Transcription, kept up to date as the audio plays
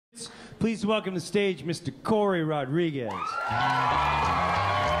Please welcome to the stage Mr. Corey Rodrigues.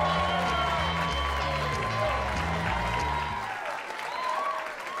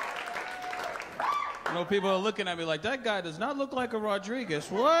 You know, people are looking at me like, that guy does not look like a Rodrigues.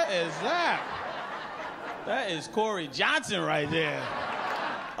 What is that? That is Corey Johnson right there.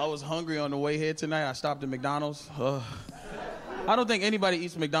 I was hungry on the way here tonight. I stopped at McDonald's. I don't think anybody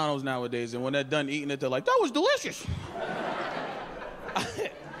eats McDonald's nowadays, and when they're done eating it, they're like, that was delicious.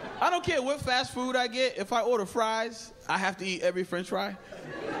 I don't care what fast food I get. If I order fries, I have to eat every French fry.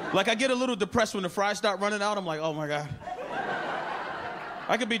 Like, I get a little depressed when the fries start running out. I'm like, oh my God.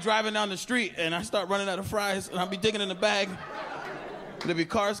 I could be driving down the street and I start running out of fries and I'll be digging in the bag. There'll be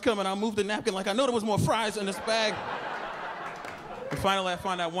cars coming, I'll move the napkin like I know there was more fries in this bag. And finally I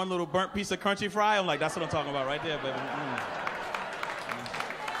find that one little burnt piece of crunchy fry. I'm like, that's what I'm talking about right there, baby.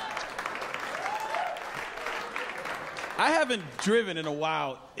 I haven't driven in a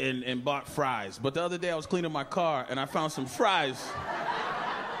while and bought fries, but the other day I was cleaning my car and I found some fries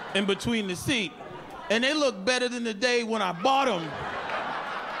in between the seat, and they look better than the day when I bought them.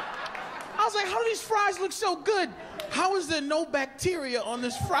 I was like, how do these fries look so good? How is there no bacteria on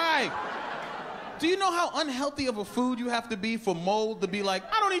this fry? Do you know how unhealthy of a food you have to be for mold to be like,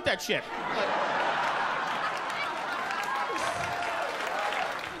 I don't eat that shit?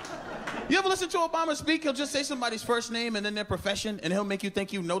 You ever listen to Obama speak? He'll just say somebody's first name and then their profession, and he'll make you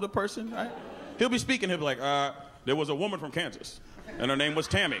think you know the person, right? He'll be speaking, he'll be like, there was a woman from Kansas, and her name was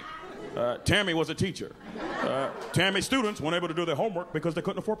Tammy. Tammy was a teacher. Tammy's students weren't able to do their homework because they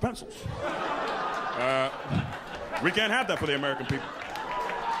couldn't afford pencils. We can't have that for the American people.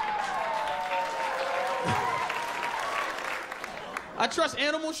 I trust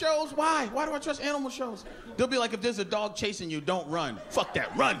animal shows. Why? Why do I trust animal shows? They'll be like, if there's a dog chasing you, don't run. Fuck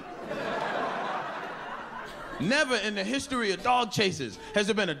that, run. Never in the history of dog chases has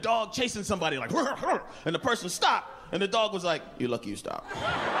there been a dog chasing somebody like, and the person stopped, and the dog was like, you're lucky you stopped.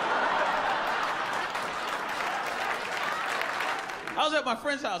 I was at my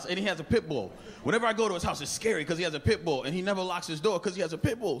friend's house, and he has a pit bull. Whenever I go to his house, it's scary because he has a pit bull, and he never locks his door because he has a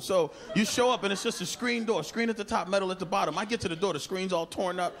pit bull. So you show up, and it's just a screen door, screen at the top, metal at the bottom. I get to the door, the screen's all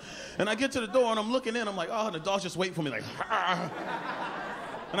torn up, and I get to the door, and I'm looking in. I'm like, oh, and the dog's just waiting for me, like,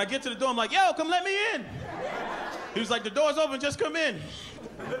 and I get to the door. I'm like, yo, come let me in. He was like, the door's open, just come in.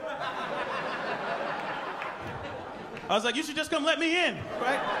 I was like, you should just come let me in,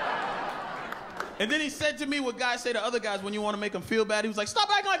 right? And then he said to me what guys say to other guys when you want to make them feel bad. He was like, stop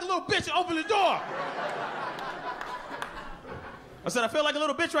acting like a little bitch and open the door. I said, I feel like a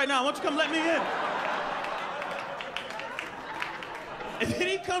little bitch right now. Why don't you come let me in? And then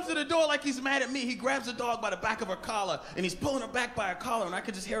he comes to the door like he's mad at me. He grabs the dog by the back of her collar, and he's pulling her back by her collar, and I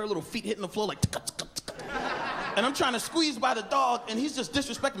could just hear her little feet hitting the floor like, and I'm trying to squeeze by the dog, and he's just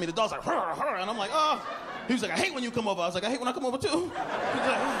disrespecting me. The dog's like, and I'm like, oh. He was like, I hate when you come over. I was like, I hate when I come over too.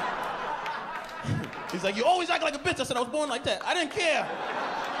 He's like, you always act like a bitch. I said, I was born like that. I didn't care.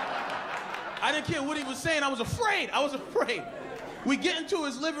 I didn't care what he was saying. I was afraid. I was afraid. We get into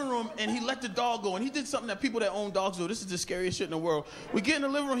his living room, and he let the dog go. And he did something that people that own dogs do. This is the scariest shit in the world. We get in the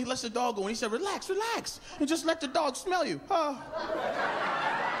living room, he lets the dog go, and he said, relax, relax, and just let the dog smell you.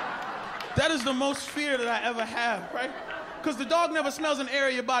 That is the most fear that I ever have, right? Because the dog never smells an area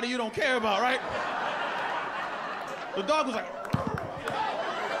of your body you don't care about, right? The dog was like,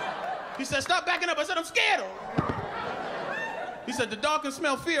 he said, stop backing up. I said, I'm scared. He said, the dog can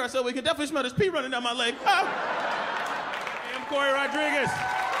smell fear. I said, well, he can definitely smell this pee running down my leg. I'm Corey Rodrigues.